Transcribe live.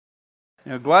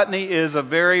Gluttony is a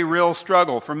very real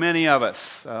struggle for many of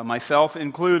us, myself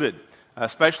included,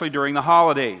 especially during the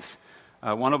holidays.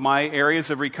 One of my areas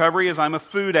of recovery is I'm a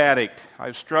food addict.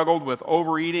 I've struggled with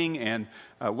overeating and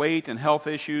weight and health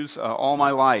issues all my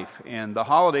life, and the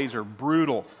holidays are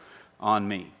brutal on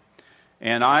me.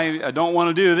 And I don't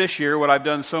want to do this year what I've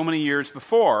done so many years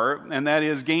before, and that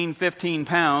is gain 15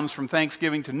 pounds from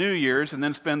Thanksgiving to New Year's and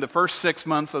then spend the first 6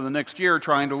 months of the next year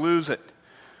trying to lose it.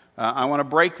 I want to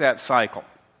break that cycle.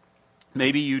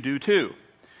 Maybe you do too.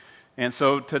 And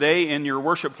so today in your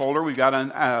worship folder, we've got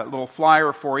a little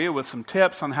flyer for you with some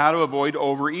tips on how to avoid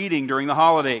overeating during the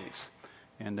holidays.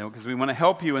 And because we want to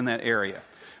help you in that area.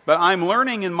 But I'm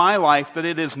learning in my life that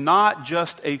it is not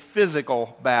just a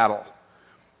physical battle.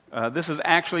 This is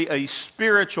actually a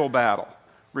spiritual battle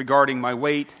regarding my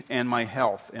weight and my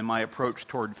health and my approach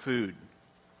toward food.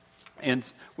 And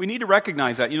we need to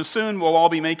recognize that. Soon we'll all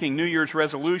be making New Year's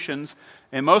resolutions,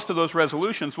 and most of those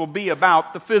resolutions will be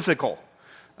about the physical.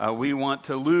 We want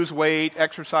to lose weight,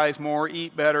 exercise more,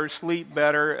 eat better, sleep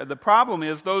better. The problem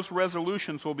is those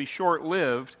resolutions will be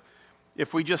short-lived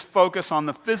if we just focus on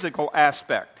the physical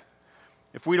aspect,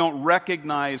 if we don't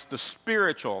recognize the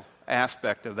spiritual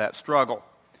aspect of that struggle.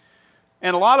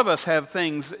 And a lot of us have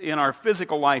things in our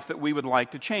physical life that we would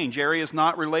like to change, areas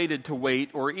not related to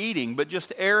weight or eating, but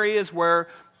just areas where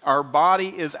our body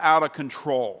is out of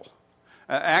control.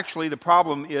 Actually, the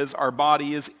problem is our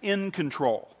body is in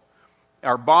control.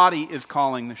 Our body is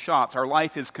calling the shots. Our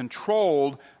life is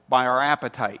controlled by our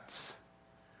appetites.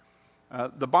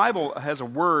 The Bible has a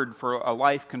word for a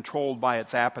life controlled by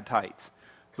its appetites.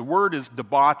 The word is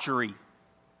debauchery.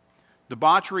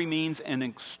 Debauchery means an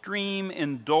extreme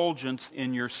indulgence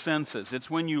in your senses. It's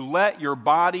when you let your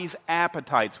body's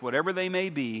appetites, whatever they may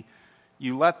be,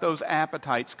 you let those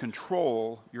appetites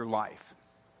control your life.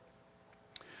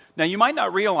 Now, you might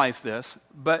not realize this,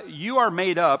 but you are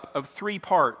made up of 3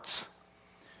 parts.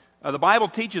 The Bible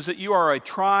teaches that you are a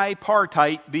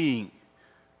tripartite being.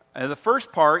 The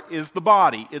first part is the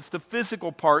body. It's the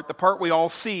physical part, the part we all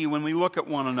see when we look at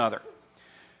one another.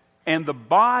 And the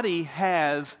body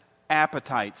has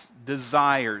appetites,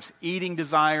 desires, eating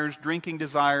desires, drinking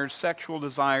desires, sexual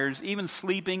desires, even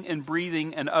sleeping and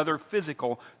breathing and other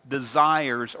physical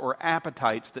desires or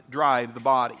appetites that drive the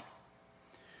body.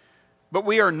 But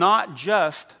we are not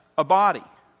just a body.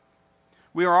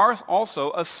 We are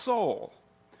also a soul.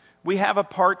 We have a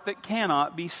part that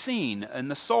cannot be seen,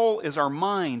 and the soul is our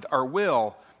mind, our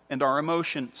will, and our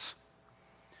emotions.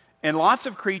 And lots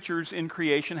of creatures in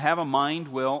creation have a mind,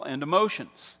 will, and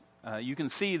emotions. You can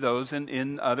see those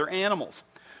in other animals.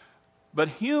 But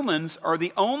humans are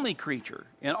the only creature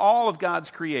in all of God's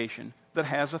creation that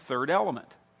has a third element.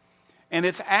 And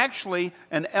it's actually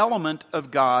an element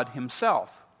of God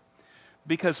Himself.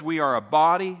 Because we are a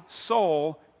body,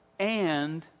 soul,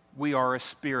 and we are a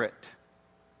spirit.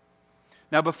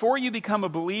 Now, before you become a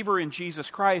believer in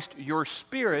Jesus Christ, your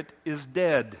spirit is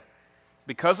dead.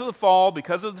 Because of the fall,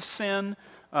 because of the sin,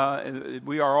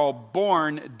 we are all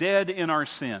born dead in our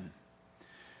sin.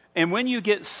 And when you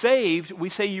get saved, we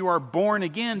say you are born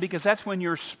again because that's when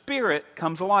your spirit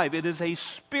comes alive. It is a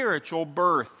spiritual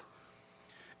birth.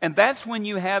 And that's when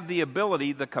you have the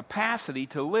ability, the capacity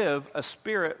to live a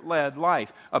spirit-led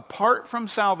life. Apart from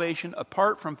salvation,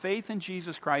 apart from faith in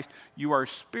Jesus Christ, you are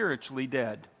spiritually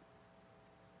dead.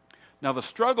 Now the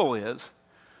struggle is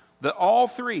that all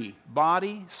 3,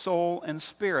 body, soul, and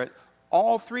spirit,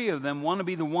 all 3 of them want to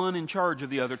be the one in charge of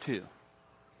the other 2.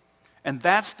 And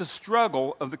that's the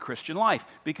struggle of the Christian life,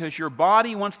 because your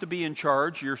body wants to be in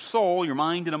charge, your soul, your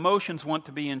mind and emotions want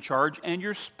to be in charge, and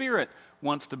your spirit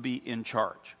wants to be in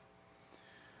charge.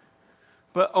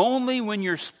 But only when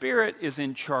your spirit is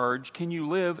in charge can you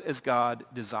live as God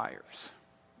desires.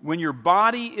 When your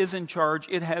body is in charge,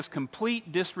 it has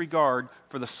complete disregard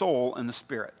for the soul and the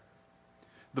spirit.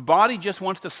 The body just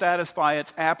wants to satisfy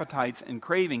its appetites and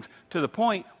cravings to the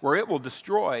point where it will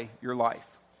destroy your life.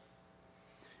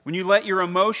 When you let your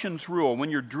emotions rule,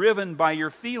 when you're driven by your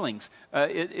feelings,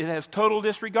 it has total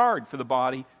disregard for the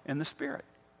body and the spirit.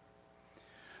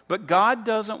 But God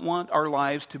doesn't want our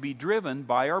lives to be driven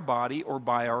by our body or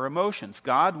by our emotions.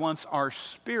 God wants our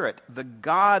spirit, the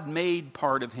God-made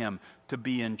part of Him, to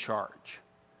be in charge.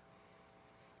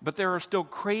 But there are still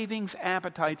cravings,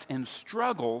 appetites, and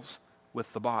struggles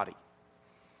with the body.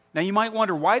 Now you might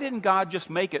wonder, why didn't God just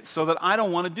make it so that I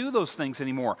don't want to do those things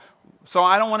anymore? So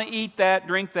I don't want to eat that,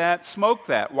 drink that, smoke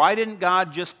that. Why didn't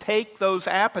God just take those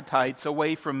appetites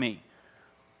away from me?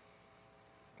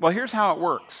 Well, here's how it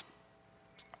works.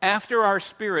 After our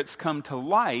spirits come to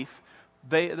life,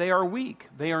 they are weak.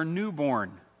 They are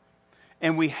newborn.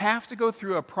 And we have to go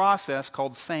through a process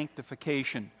called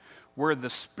sanctification, where the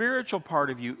spiritual part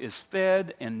of you is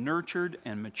fed and nurtured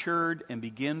and matured and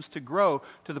begins to grow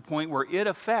to the point where it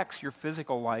affects your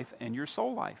physical life and your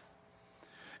soul life.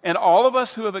 And all of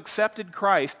us who have accepted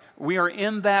Christ, we are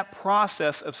in that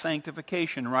process of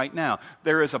sanctification right now.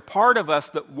 There is a part of us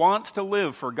that wants to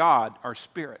live for God, our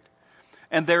spirit.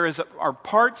 And there are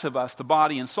parts of us, the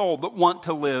body and soul, that want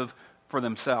to live for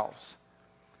themselves.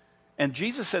 And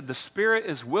Jesus said the spirit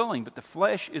is willing, but the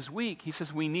flesh is weak. He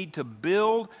says we need to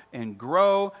build and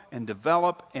grow and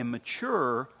develop and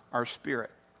mature our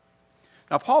spirit.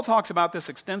 Now, Paul talks about this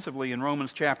extensively in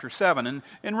Romans chapter 7. And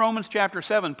in Romans chapter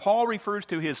 7, Paul refers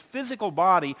to his physical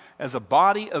body as a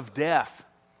body of death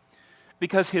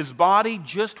because his body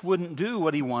just wouldn't do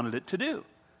what he wanted it to do.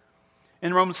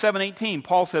 In Romans 7:18,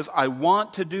 Paul says, I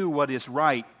want to do what is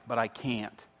right, but I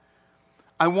can't.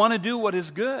 I want to do what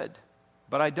is good,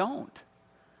 but I don't.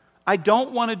 I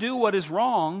don't want to do what is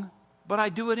wrong, but I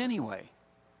do it anyway.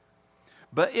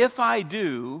 But if I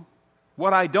do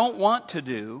what I don't want to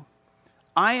do,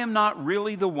 I am not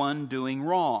really the one doing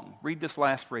wrong. Read this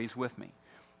last phrase with me.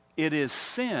 It is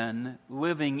sin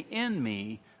living in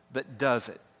me that does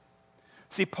it.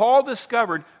 See, Paul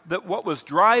discovered that what was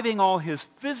driving all his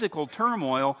physical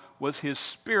turmoil was his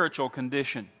spiritual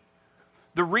condition.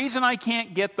 The reason I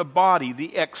can't get the body,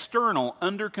 the external,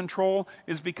 under control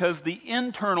is because the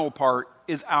internal part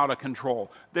is out of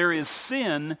control. There is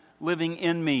sin living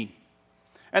in me.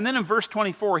 And then in verse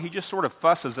 24, he just sort of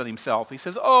fusses at himself. He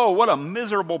says, oh, what a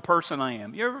miserable person I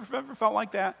am. You ever felt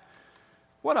like that?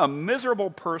 What a miserable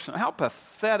person. How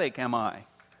pathetic am I?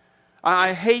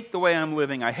 I hate the way I'm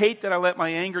living. I hate that I let my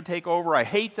anger take over. I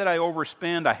hate that I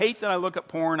overspend. I hate that I look at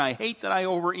porn. I hate that I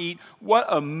overeat. What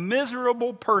a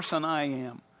miserable person I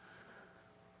am.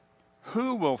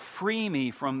 Who will free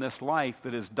me from this life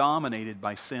that is dominated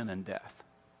by sin and death?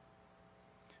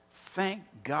 Thank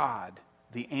God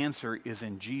the answer is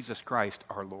in Jesus Christ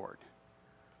our Lord.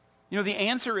 You know, the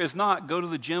answer is not go to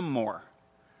the gym more.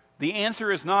 The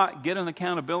answer is not get an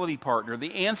accountability partner.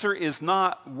 The answer is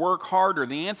not work harder.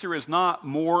 The answer is not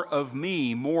more of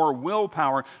me, more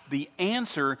willpower. The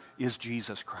answer is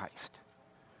Jesus Christ.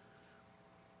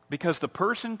 Because the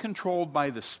person controlled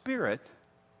by the Spirit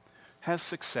has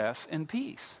success and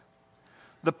peace.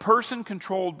 The person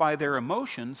controlled by their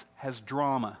emotions has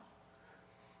drama.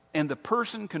 And the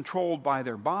person controlled by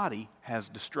their body has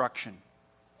destruction.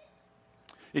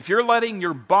 If you're letting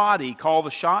your body call the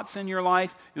shots in your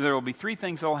life, there will be three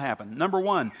things that will happen. Number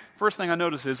one, first thing I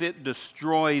notice is it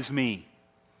destroys me.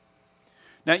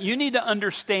 Now, you need to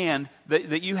understand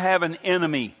that you have an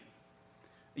enemy.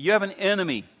 You have an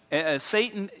enemy.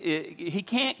 Satan, he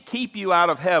can't keep you out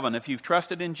of heaven if you've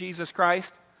trusted in Jesus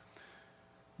Christ.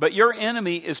 But your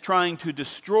enemy is trying to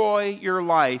destroy your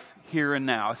life here and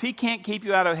now. If he can't keep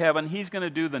you out of heaven, he's going to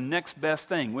do the next best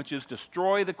thing, which is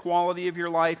destroy the quality of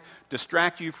your life,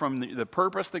 distract you from the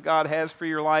purpose that God has for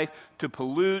your life, to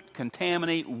pollute,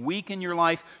 contaminate, weaken your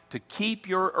life, to keep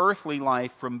your earthly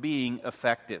life from being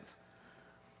effective.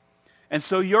 And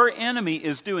so your enemy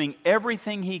is doing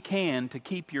everything he can to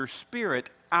keep your spirit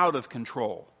out of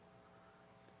control.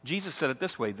 Jesus said it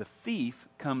this way, the thief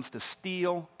comes to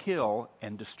steal, kill,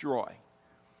 and destroy.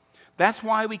 That's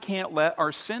why we can't let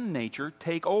our sin nature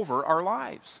take over our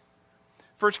lives.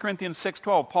 1 Corinthians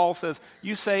 6:12, Paul says,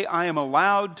 you say, I am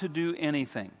allowed to do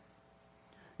anything.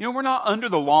 You know, we're not under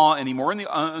the law anymore.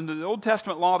 Under the Old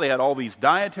Testament law, they had all these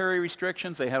dietary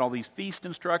restrictions. They had all these feast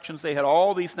instructions. They had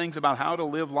all these things about how to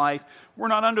live life. We're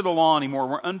not under the law anymore.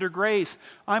 We're under grace.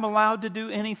 I'm allowed to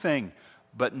do anything.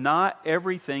 But not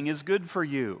everything is good for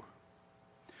you.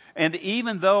 And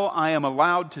even though I am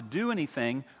allowed to do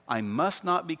anything, I must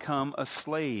not become a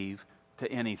slave to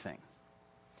anything.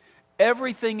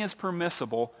 Everything is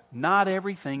permissible, not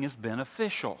everything is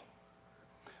beneficial.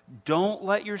 Don't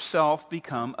let yourself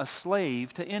become a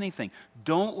slave to anything.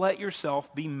 Don't let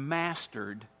yourself be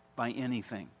mastered by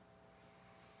anything.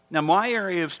 Now, my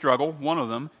area of struggle, one of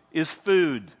them, is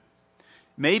food.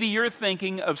 Maybe you're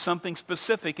thinking of something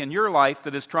specific in your life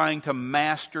that is trying to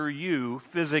master you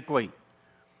physically.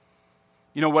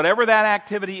 You know, whatever that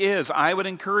activity is, I would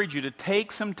encourage you to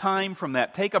take some time from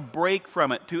that. Take a break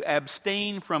from it, to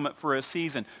abstain from it for a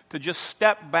season, to just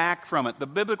step back from it. The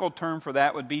biblical term for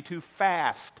that would be to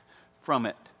fast from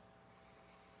it.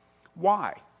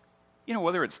 Why? You know,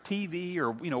 whether it's TV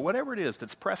or, whatever it is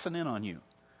that's pressing in on you.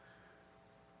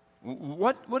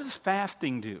 What does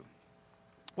fasting do?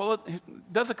 Well,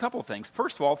 it does a couple of things.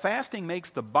 First of all, fasting makes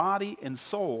the body and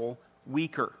soul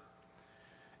weaker.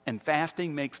 And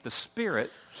fasting makes the spirit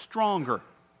stronger.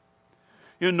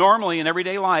 Normally in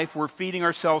everyday life, we're feeding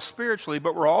ourselves spiritually,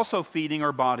 but we're also feeding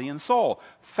our body and soul.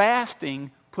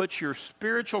 Fasting puts your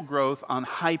spiritual growth on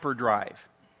hyperdrive.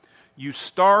 You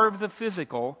starve the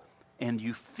physical and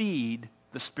you feed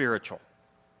the spiritual.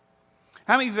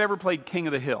 How many of you have ever played King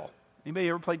of the Hill? Anybody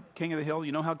ever played King of the Hill?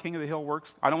 You know how King of the Hill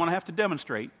works? I don't want to have to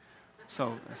demonstrate.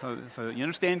 So you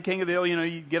understand King of the Hill?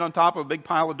 You get on top of a big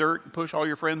pile of dirt and push all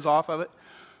your friends off of it.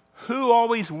 Who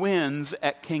always wins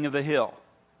at King of the Hill?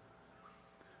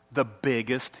 The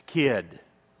biggest kid.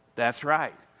 That's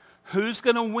right. Who's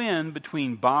going to win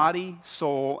between body,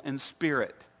 soul, and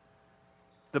spirit?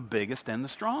 The biggest and the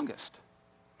strongest.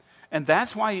 And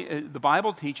that's why the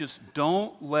Bible teaches,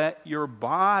 don't let your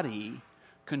body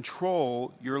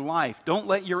control your life. Don't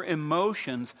let your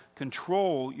emotions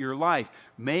control your life.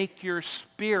 Make your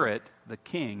spirit the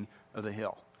king of the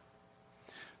hill.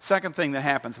 Second thing that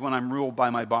happens when I'm ruled by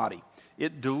my body,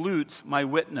 it dilutes my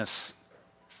witness.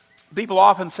 People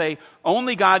often say,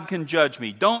 only God can judge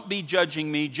me. Don't be judging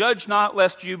me. Judge not,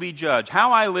 lest you be judged.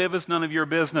 How I live is none of your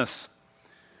business.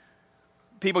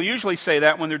 People usually say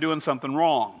that when they're doing something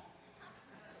wrong.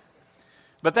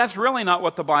 But that's really not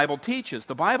what the Bible teaches.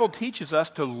 The Bible teaches us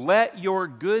to let your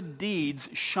good deeds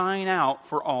shine out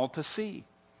for all to see,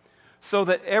 so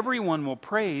that everyone will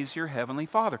praise your heavenly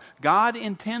Father. God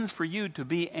intends for you to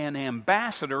be an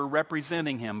ambassador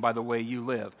representing Him by the way you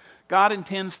live. God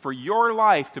intends for your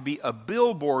life to be a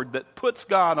billboard that puts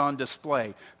God on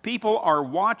display. People are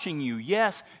watching you,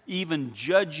 yes, even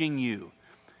judging you.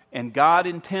 And God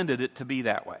intended it to be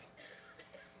that way.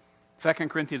 2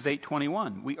 Corinthians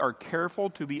 8:21, we are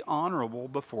careful to be honorable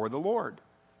before the Lord.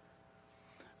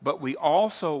 But we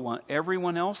also want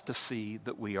everyone else to see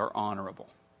that we are honorable.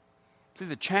 See,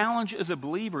 the challenge as a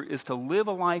believer is to live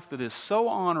a life that is so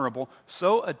honorable,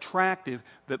 so attractive,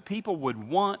 that people would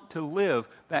want to live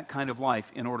that kind of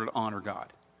life in order to honor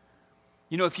God.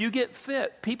 If you get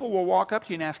fit, people will walk up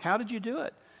to you and ask, how did you do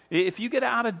it? If you get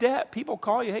out of debt, people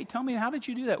call you, hey, tell me, how did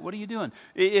you do that? What are you doing?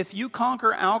 If you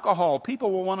conquer alcohol,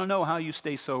 people will want to know how you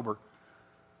stay sober.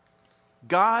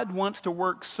 God wants to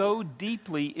work so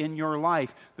deeply in your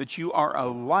life that you are a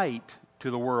light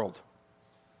to the world.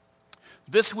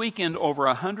 This weekend, over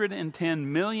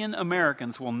 110 million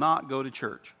Americans will not go to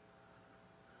church.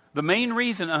 The main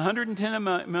reason 110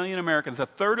 million Americans, a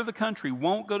third of the country,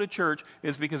 won't go to church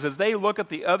is because as they look at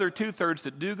the other two-thirds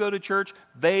that do go to church,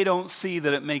 they don't see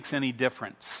that it makes any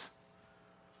difference.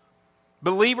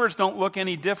 Believers don't look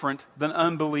any different than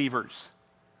unbelievers.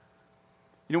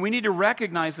 We need to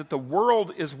recognize that the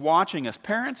world is watching us.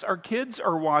 Parents, our kids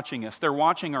are watching us. They're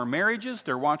watching our marriages.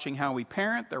 They're watching how we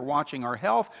parent. They're watching our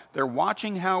health. They're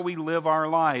watching how we live our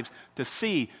lives to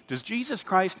see, does Jesus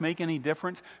Christ make any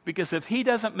difference? Because if He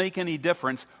doesn't make any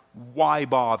difference, why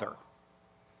bother?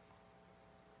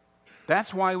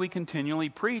 That's why we continually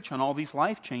preach on all these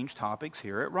life change topics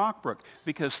here at Rockbrook.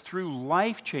 Because through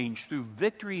life change, through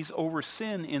victories over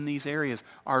sin in these areas,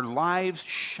 our lives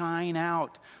shine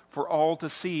out for all to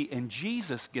see, and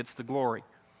Jesus gets the glory.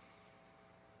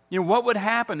 What would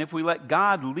happen if we let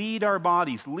God lead our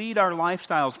bodies, lead our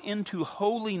lifestyles into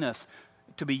holiness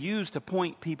to be used to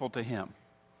point people to Him?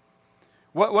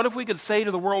 What if we could say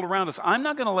to the world around us, I'm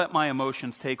not going to let my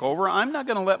emotions take over. I'm not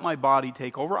going to let my body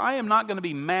take over. I am not going to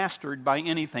be mastered by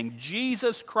anything.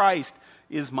 Jesus Christ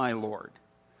is my Lord.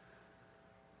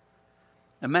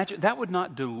 Imagine, that would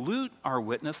not dilute our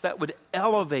witness. That would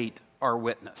elevate our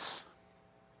witness.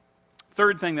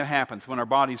 Third thing that happens when our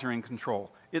bodies are in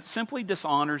control, it simply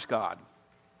dishonors God.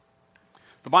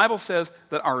 The Bible says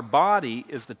that our body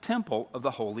is the temple of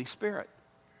the Holy Spirit.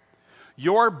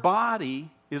 Your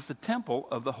body is the temple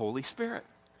of the Holy Spirit.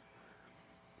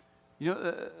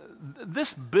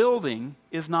 This building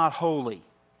is not holy.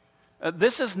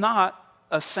 This is not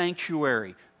a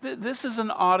sanctuary. This is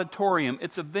an auditorium.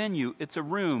 It's a venue. It's a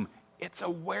room. It's a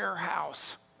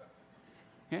warehouse.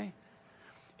 Okay?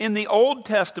 In the Old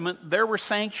Testament, there were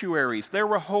sanctuaries. There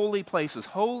were holy places,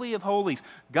 holy of holies.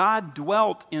 God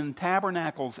dwelt in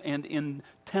tabernacles and in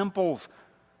temples.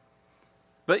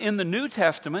 But in the New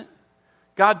Testament,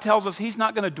 God tells us He's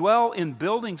not going to dwell in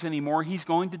buildings anymore. He's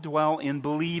going to dwell in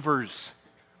believers.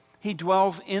 He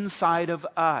dwells inside of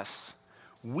us.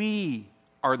 We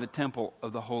are the temple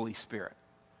of the Holy Spirit.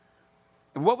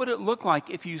 And what would it look like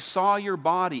if you saw your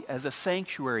body as a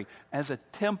sanctuary, as a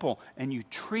temple, and you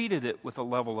treated it with a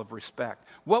level of respect?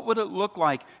 What would it look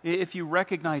like if you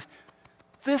recognized,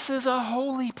 this is a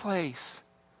holy place?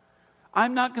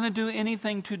 I'm not going to do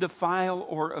anything to defile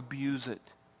or abuse it.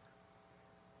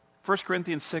 1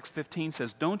 Corinthians 6:15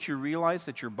 says, don't you realize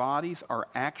that your bodies are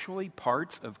actually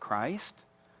parts of Christ?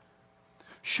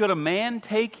 Should a man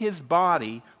take his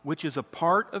body, which is a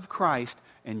part of Christ,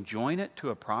 and join it to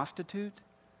a prostitute?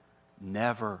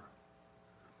 Never.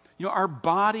 You know, our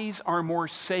bodies are more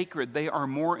sacred. They are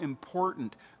more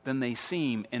important than they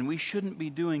seem, and we shouldn't be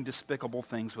doing despicable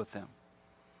things with them.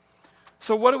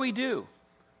 So what do?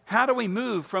 How do we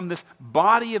move from this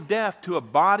body of death to a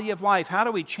body of life? How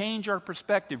do we change our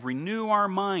perspective, renew our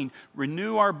mind,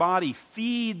 renew our body,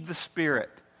 feed the Spirit?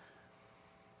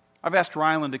 I've asked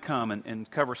Ryland to come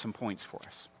and cover some points for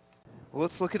us. Well,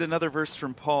 let's look at another verse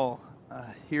from Paul.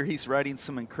 Here he's writing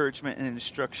some encouragement and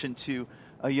instruction to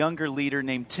a younger leader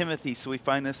named Timothy. So we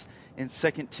find this in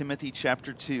 2 Timothy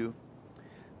chapter 2.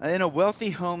 In a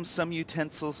wealthy home, some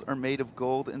utensils are made of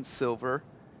gold and silver,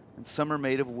 and some are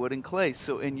made of wood and clay.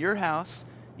 So in your house,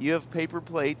 you have paper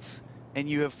plates and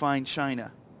you have fine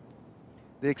china.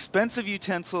 The expensive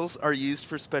utensils are used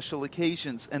for special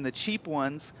occasions, and the cheap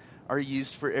ones are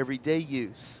used for everyday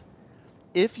use.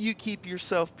 If you keep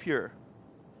yourself pure,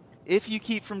 if you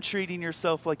keep from treating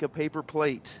yourself like a paper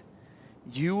plate,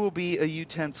 you will be a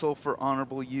utensil for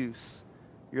honorable use.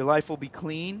 Your life will be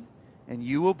clean, and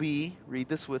you will be, read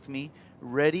this with me,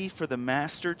 ready for the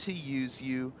Master to use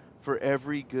you for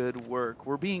every good work.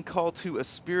 We're being called to a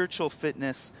spiritual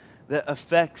fitness that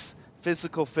affects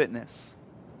physical fitness.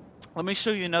 Let me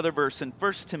show you another verse in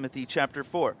 1 Timothy chapter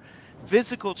 4.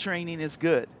 Physical training is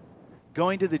good.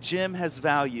 Going to the gym has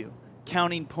value.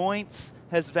 Counting points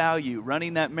has value.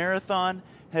 Running that marathon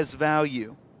has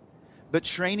value. But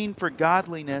training for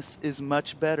godliness is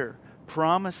much better,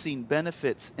 promising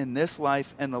benefits in this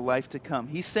life and the life to come.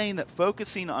 He's saying that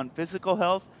focusing on physical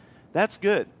health, that's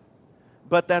good.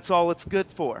 But that's all it's good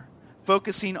for.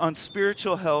 Focusing on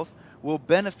spiritual health will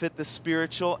benefit the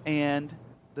spiritual and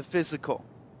the physical.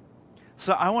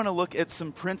 So I want to look at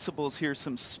some principles here,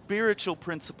 some spiritual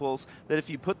principles that if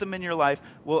you put them in your life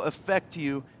will affect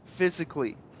you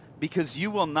physically. Because you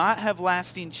will not have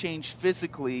lasting change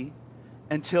physically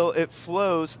until it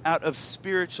flows out of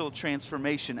spiritual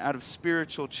transformation, out of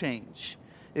spiritual change.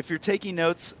 If you're taking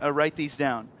notes, write these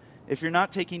down. If you're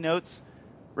not taking notes,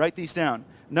 write these down.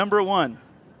 Number 1,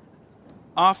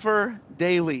 offer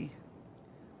daily.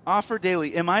 Offer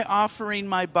daily. Am I offering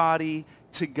my body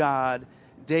to God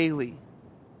daily?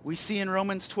 We see in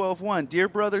Romans 12:1, dear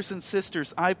brothers and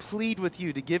sisters, I plead with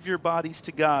you to give your bodies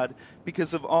to God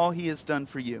because of all He has done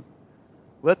for you.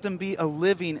 Let them be a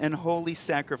living and holy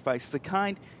sacrifice, the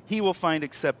kind He will find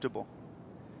acceptable.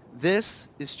 This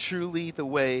is truly the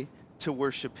way to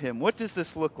worship Him. What does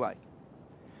this look like?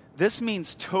 This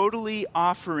means totally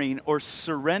offering or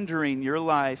surrendering your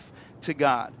life to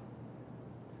God.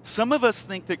 Some of us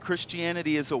think that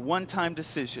Christianity is a one-time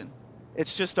decision.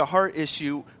 It's just a heart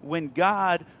issue when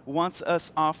God wants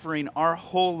us offering our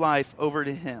whole life over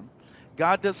to Him.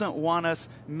 God doesn't want us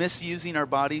misusing our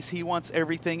bodies. He wants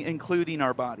everything, including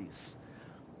our bodies.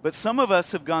 But some of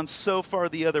us have gone so far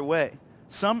the other way.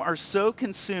 Some are so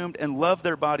consumed and love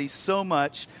their bodies so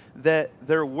much that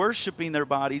they're worshiping their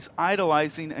bodies,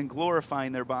 idolizing and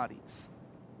glorifying their bodies.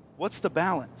 What's the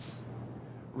balance?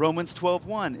 Romans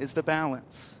 12:1 is the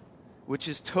balance, which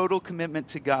is total commitment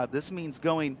to God. This means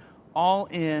going all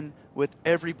in with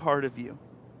every part of you.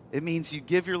 It means you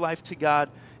give your life to God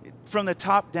from the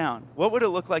top down. What would it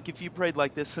look like if you prayed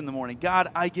like this in the morning? God,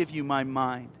 I give you my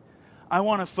mind. I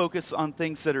want to focus on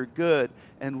things that are good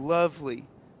and lovely.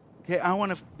 Okay, I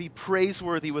want to be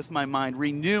praiseworthy with my mind.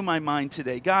 Renew my mind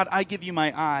today. God, I give you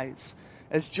my eyes.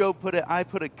 As Job put it, I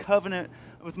make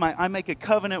a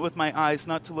covenant with my eyes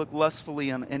not to look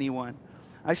lustfully on anyone.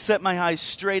 I set my eyes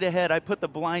straight ahead. I put the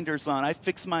blinders on. I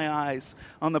fix my eyes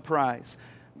on the prize.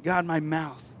 God, my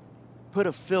mouth, put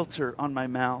a filter on my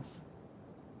mouth.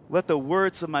 Let the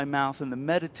words of my mouth and the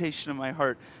meditation of my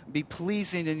heart be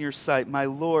pleasing in your sight, my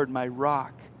Lord, my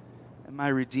rock, and my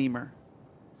Redeemer.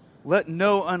 Let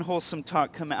no unwholesome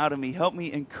talk come out of me. Help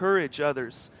me encourage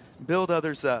others, build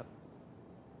others up.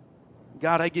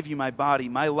 God, I give you my body.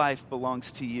 My life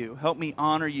belongs to you. Help me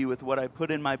honor you with what I put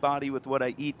in my body, with what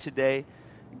I eat today.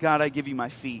 God, I give you my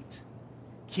feet.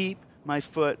 Keep my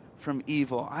foot from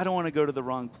evil. I don't want to go to the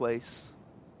wrong place.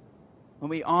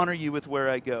 Let me honor you with where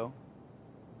I go.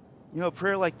 You know, a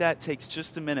prayer like that takes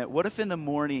just a minute. What if in the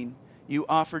morning you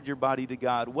offered your body to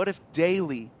God? What if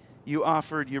daily you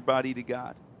offered your body to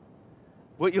God?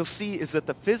 What you'll see is that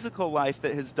the physical life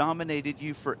that has dominated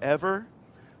you forever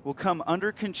will come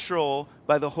under control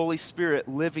by the Holy Spirit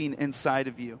living inside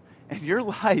of you. And your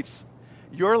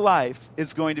life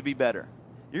is going to be better.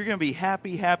 You're going to be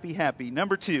happy, happy, happy.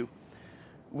 Number 2,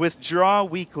 withdraw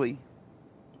weekly.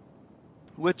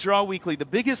 Withdraw weekly. The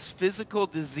biggest physical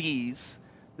disease,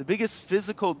 the biggest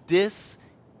physical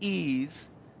dis-ease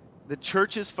the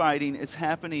church is fighting is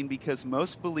happening because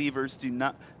most believers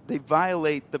they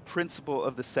violate the principle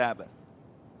of the Sabbath.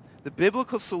 The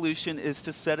biblical solution is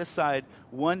to set aside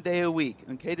one day a week,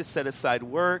 okay, to set aside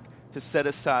work, to set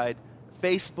aside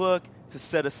Facebook, to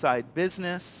set aside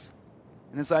business.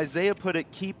 And as Isaiah put it,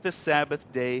 keep the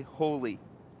Sabbath day holy.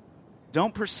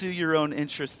 Don't pursue your own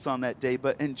interests on that day,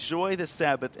 but enjoy the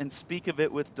Sabbath and speak of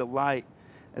it with delight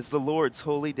as the Lord's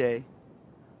holy day.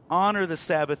 Honor the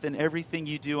Sabbath in everything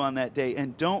you do on that day,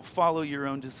 and don't follow your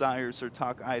own desires or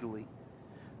talk idly.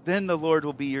 Then the Lord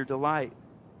will be your delight.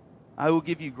 I will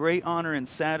give you great honor and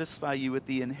satisfy you with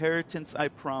the inheritance I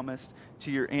promised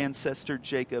to your ancestor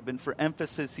Jacob. And for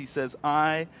emphasis, he says,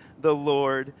 I, the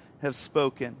Lord, have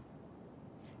spoken.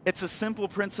 It's a simple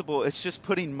principle. It's just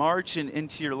putting margin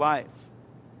into your life.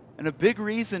 And a big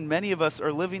reason many of us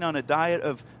are living on a diet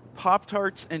of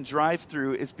Pop-Tarts and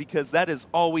drive-through is because that is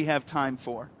all we have time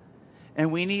for. And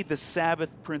we need the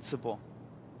Sabbath principle.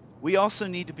 We also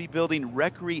need to be building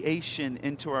recreation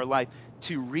into our life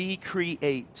to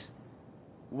recreate.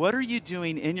 What are you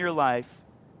doing in your life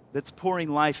that's pouring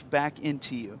life back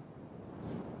into you?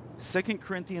 2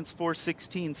 Corinthians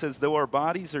 4:16 says, though our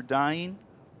bodies are dying,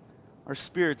 our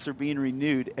spirits are being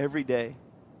renewed every day.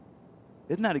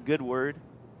 Isn't that a good word?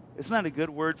 Isn't that a good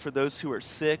word for those who are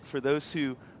sick, for those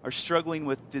who are struggling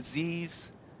with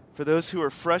disease, for those who are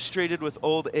frustrated with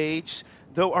old age?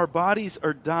 Though our bodies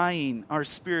are dying, our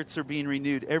spirits are being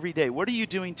renewed every day. What are you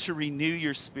doing to renew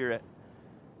your spirit?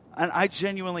 And I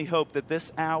genuinely hope that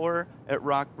this hour at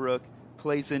Rockbrook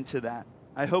plays into that.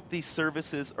 I hope these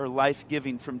services are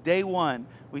life-giving. From day one,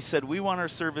 we said we want our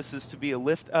services to be a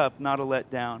lift up, not a let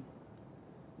down.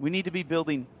 We need to be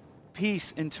building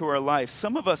peace into our life.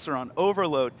 Some of us are on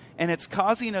overload, and it's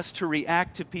causing us to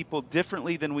react to people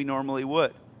differently than we normally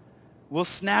would. We'll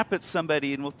snap at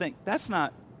somebody and we'll think, that's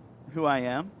not who I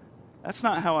am. That's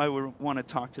not how I would want to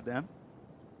talk to them.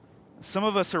 Some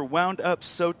of us are wound up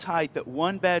so tight that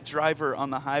one bad driver on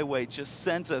the highway just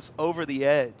sends us over the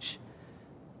edge.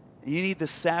 You need the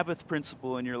Sabbath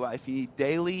principle in your life. You need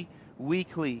daily,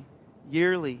 weekly,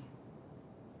 yearly.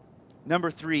 Number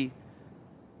 3,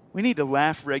 we need to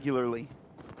laugh regularly.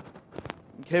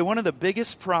 Okay, one of the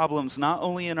biggest problems, not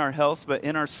only in our health, but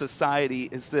in our society,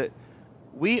 is that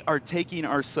we are taking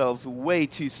ourselves way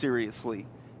too seriously,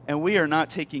 and we are not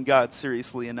taking God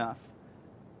seriously enough.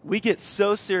 We get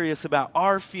so serious about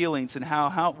our feelings and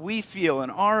how we feel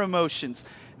and our emotions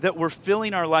that we're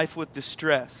filling our life with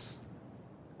distress.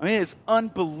 I mean, it's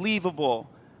unbelievable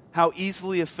how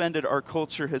easily offended our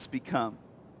culture has become.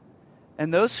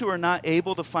 And those who are not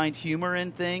able to find humor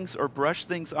in things or brush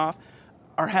things off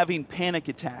are having panic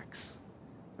attacks.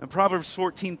 And Proverbs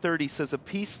 14:30 says, a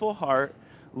peaceful heart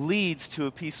leads to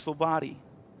a peaceful body.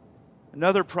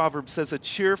 Another proverb says, a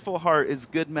cheerful heart is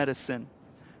good medicine,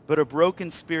 but a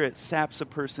broken spirit saps a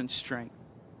person's strength.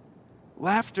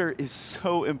 Laughter is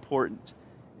so important.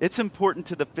 It's important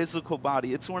to the physical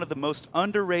body. It's one of the most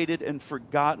underrated and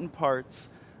forgotten parts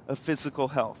of physical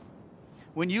health.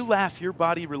 When you laugh, your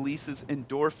body releases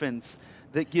endorphins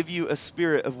that give you a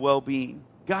spirit of well-being.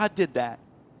 God did that.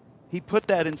 He put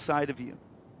that inside of you.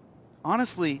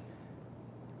 Honestly,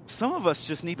 some of us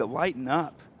just need to lighten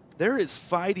up. There is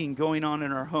fighting going on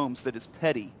in our homes that is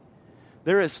petty.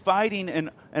 There is fighting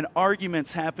and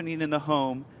arguments happening in the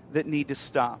home that need to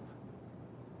stop.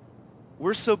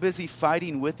 We're so busy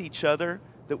fighting with each other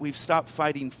that we've stopped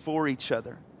fighting for each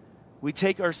other. We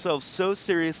take ourselves so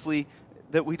seriously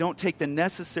that we don't take the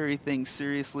necessary things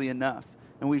seriously enough.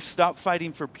 And we've stopped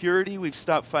fighting for purity. We've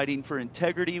stopped fighting for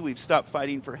integrity. We've stopped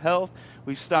fighting for health.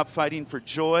 We've stopped fighting for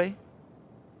joy.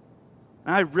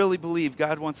 And I really believe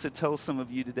God wants to tell some of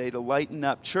you today to lighten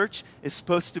up. Church is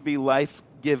supposed to be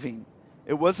life-giving.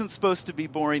 It wasn't supposed to be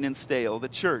boring and stale. The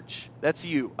church, that's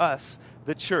you, us,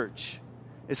 the church,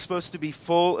 is supposed to be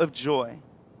full of joy.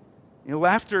 You know,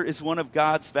 laughter is one of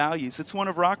God's values. It's one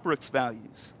of Rockbrook's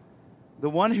values. The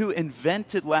one who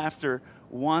invented laughter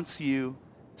wants you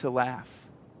to laugh.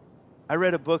 I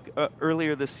read a book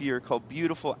earlier this year called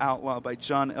Beautiful Outlaw by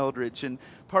John Eldredge, and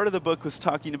part of the book was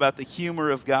talking about the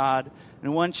humor of God.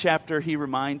 In one chapter, he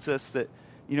reminds us that,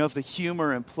 you know, of the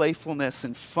humor and playfulness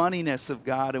and funniness of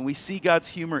God, and we see God's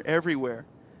humor everywhere.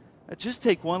 Just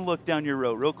take one look down your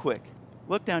row real quick.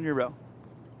 Look down your row.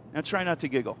 Now try not to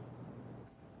giggle.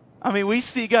 I mean, we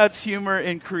see God's humor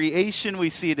in creation. We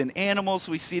see it in animals.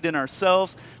 We see it in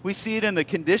ourselves. We see it in the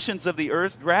conditions of the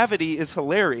earth. Gravity is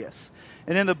hilarious.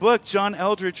 And in the book, John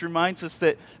Eldredge reminds us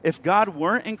that if God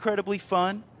weren't incredibly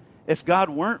fun, if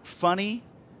God weren't funny,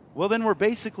 well, then we're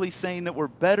basically saying that we're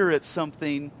better at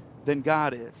something than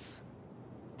God is.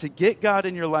 To get God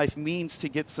in your life means to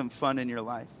get some fun in your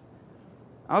life.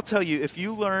 I'll tell you, if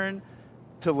you learn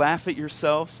to laugh at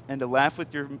yourself and to laugh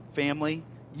with your family,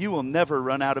 you will never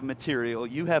run out of material.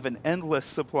 You have an endless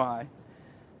supply.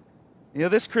 You know,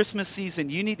 this Christmas season,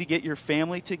 you need to get your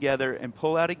family together and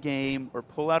pull out a game or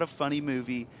pull out a funny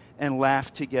movie and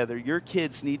laugh together. Your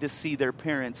kids need to see their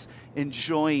parents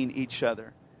enjoying each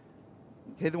other.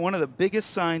 Okay, one of the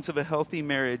biggest signs of a healthy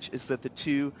marriage is that the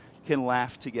two can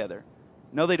laugh together.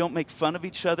 No, they don't make fun of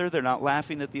each other. They're not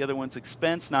laughing at the other one's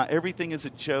expense. Not everything is a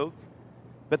joke,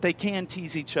 but they can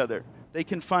tease each other. They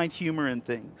can find humor in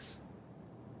things.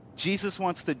 Jesus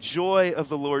wants the joy of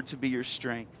the Lord to be your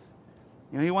strength.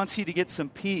 You know, he wants you to get some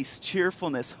peace,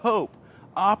 cheerfulness, hope,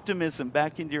 optimism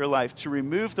back into your life, to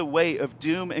remove the weight of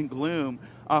doom and gloom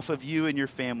off of you and your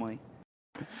family.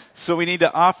 So we need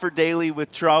to offer daily,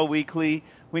 withdraw weekly.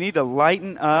 We need to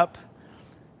lighten up.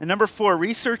 And number 4,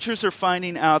 researchers are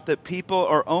finding out that people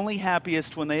are only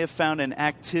happiest when they have found an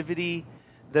activity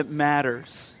that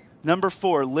matters. Number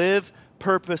 4, live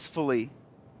purposefully.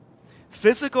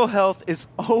 Physical health is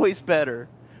always better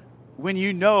when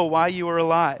you know why you are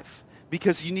alive,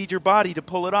 because you need your body to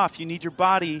pull it off. You need your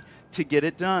body to get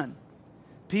it done.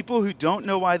 People who don't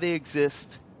know why they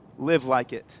exist live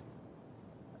like it.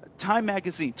 Time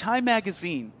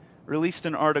Magazine released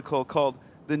an article called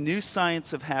The New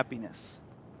Science of Happiness.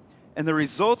 And the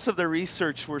results of their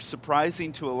research were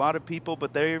surprising to a lot of people,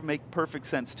 but they make perfect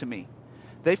sense to me.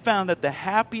 They found that the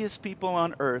happiest people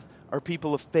on earth are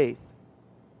people of faith.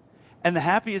 And the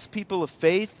happiest people of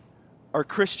faith are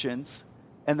Christians.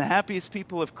 And the happiest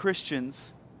people of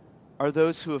Christians are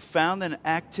those who have found an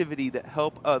activity that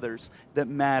helps others, that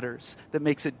matters, that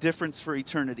makes a difference for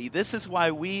eternity. This is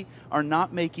why we are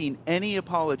not making any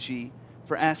apology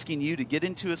for asking you to get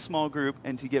into a small group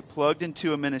and to get plugged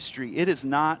into a ministry. It is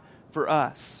not for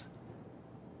us.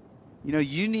 You know,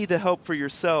 you need the help for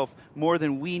yourself more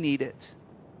than we need it.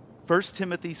 1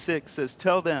 Timothy 6 says,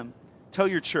 tell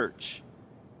your church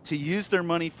to use their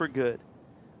money for good.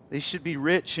 They should be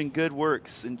rich in good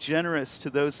works and generous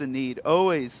to those in need,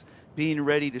 always being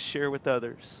ready to share with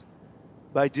others.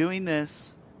 By doing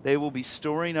this, they will be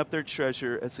storing up their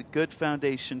treasure as a good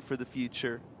foundation for the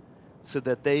future, so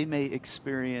that they may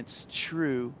experience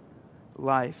true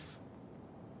life.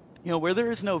 You know, where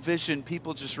there is no vision,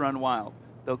 people just run wild.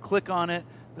 They'll click on it,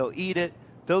 they'll eat it,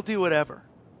 they'll do whatever.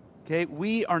 Okay,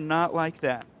 we are not like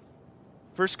that.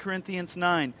 1 Corinthians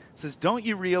 9 says, don't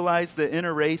you realize that in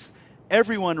a race,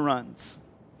 everyone runs,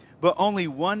 but only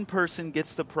one person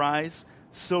gets the prize?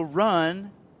 So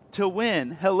run to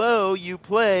win. Hello, you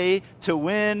play to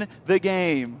win the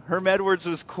game. Herm Edwards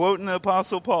was quoting the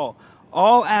Apostle Paul.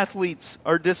 All athletes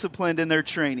are disciplined in their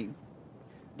training.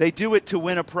 They do it to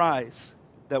win a prize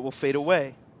that will fade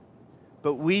away.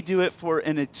 But we do it for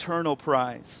an eternal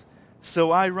prize.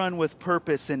 So I run with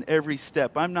purpose in every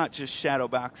step. I'm not just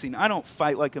shadowboxing. I don't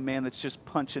fight like a man that's just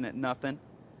punching at nothing.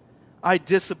 I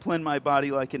discipline my body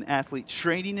like an athlete,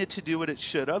 training it to do what it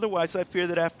should. Otherwise, I fear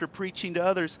that after preaching to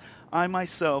others, I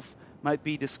myself might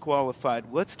be disqualified.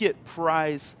 Let's get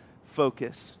prize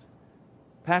focused.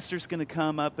 Pastor's going to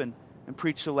come up and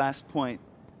preach the last point.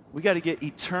 We got to get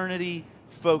eternity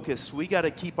focused. We got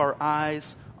to keep our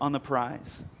eyes on the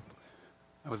prize.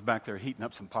 I was back there heating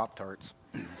up some Pop-Tarts.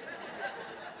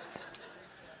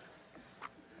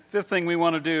 Fifth thing we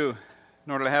want to do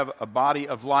in order to have a body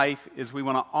of life is we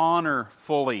want to honor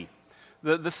fully.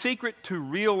 The secret to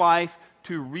real life,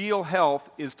 to real health,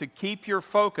 is to keep your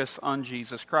focus on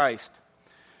Jesus Christ.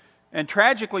 And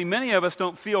tragically, many of us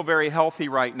don't feel very healthy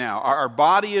right now. Our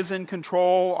body is in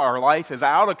control. Our life is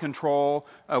out of control.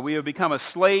 We have become a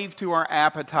slave to our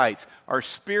appetites. Our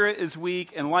spirit is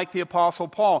weak. And like the Apostle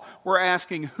Paul, we're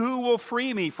asking, who will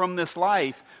free me from this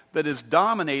life that is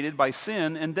dominated by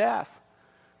sin and death?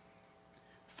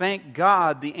 Thank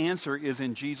God the answer is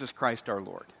in Jesus Christ our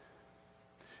Lord.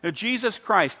 Now, Jesus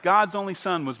Christ, God's only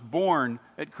Son, was born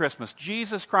at Christmas.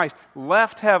 Jesus Christ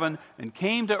left heaven and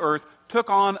came to earth,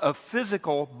 took on a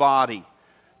physical body,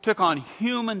 took on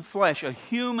human flesh, a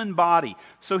human body,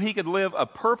 so he could live a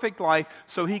perfect life,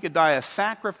 so he could die a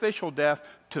sacrificial death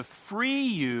to free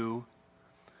you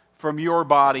from your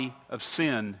body of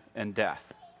sin and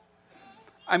death.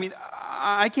 I mean,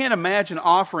 I can't imagine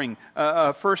offering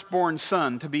a firstborn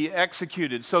son to be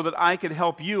executed so that I could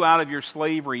help you out of your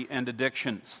slavery and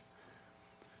addictions.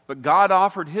 But God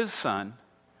offered his son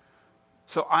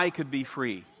so I could be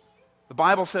free. The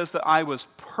Bible says that I was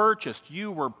purchased.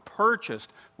 You were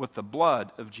purchased with the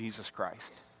blood of Jesus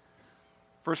Christ.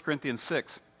 1 Corinthians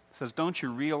 6 says, don't you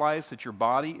realize that your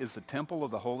body is the temple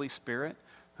of the Holy Spirit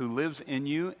who lives in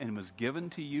you and was given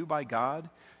to you by God?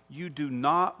 You do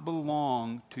not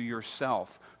belong to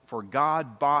yourself, For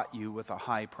God bought you with a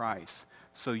high price,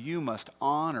 so you must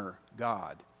honor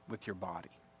God with your body.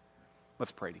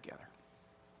 Let's pray together.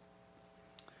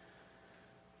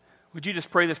 Would you just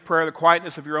pray this prayer, the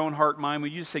quietness of your own heart and mind?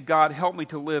 Would you just say, God, help me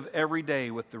to live every day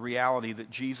with the reality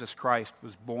that Jesus Christ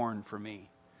was born for me,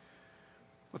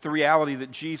 with the reality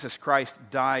that Jesus Christ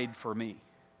died for me,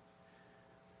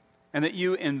 and that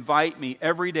you invite me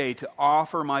every day to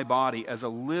offer my body as a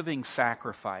living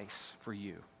sacrifice for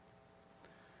you.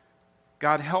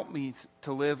 God, help me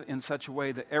to live in such a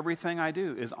way that everything I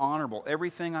do is honorable.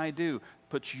 Everything I do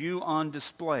puts you on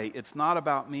display. It's not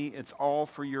about me. It's all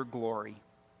for your glory.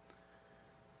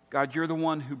 God, you're the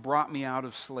one who brought me out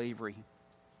of slavery.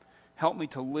 Help me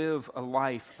to live a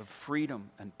life of freedom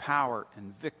and power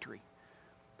and victory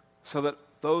so that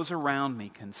those around me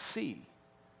can see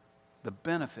the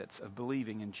benefits of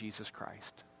believing in Jesus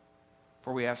Christ.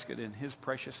 For we ask it in his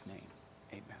precious name.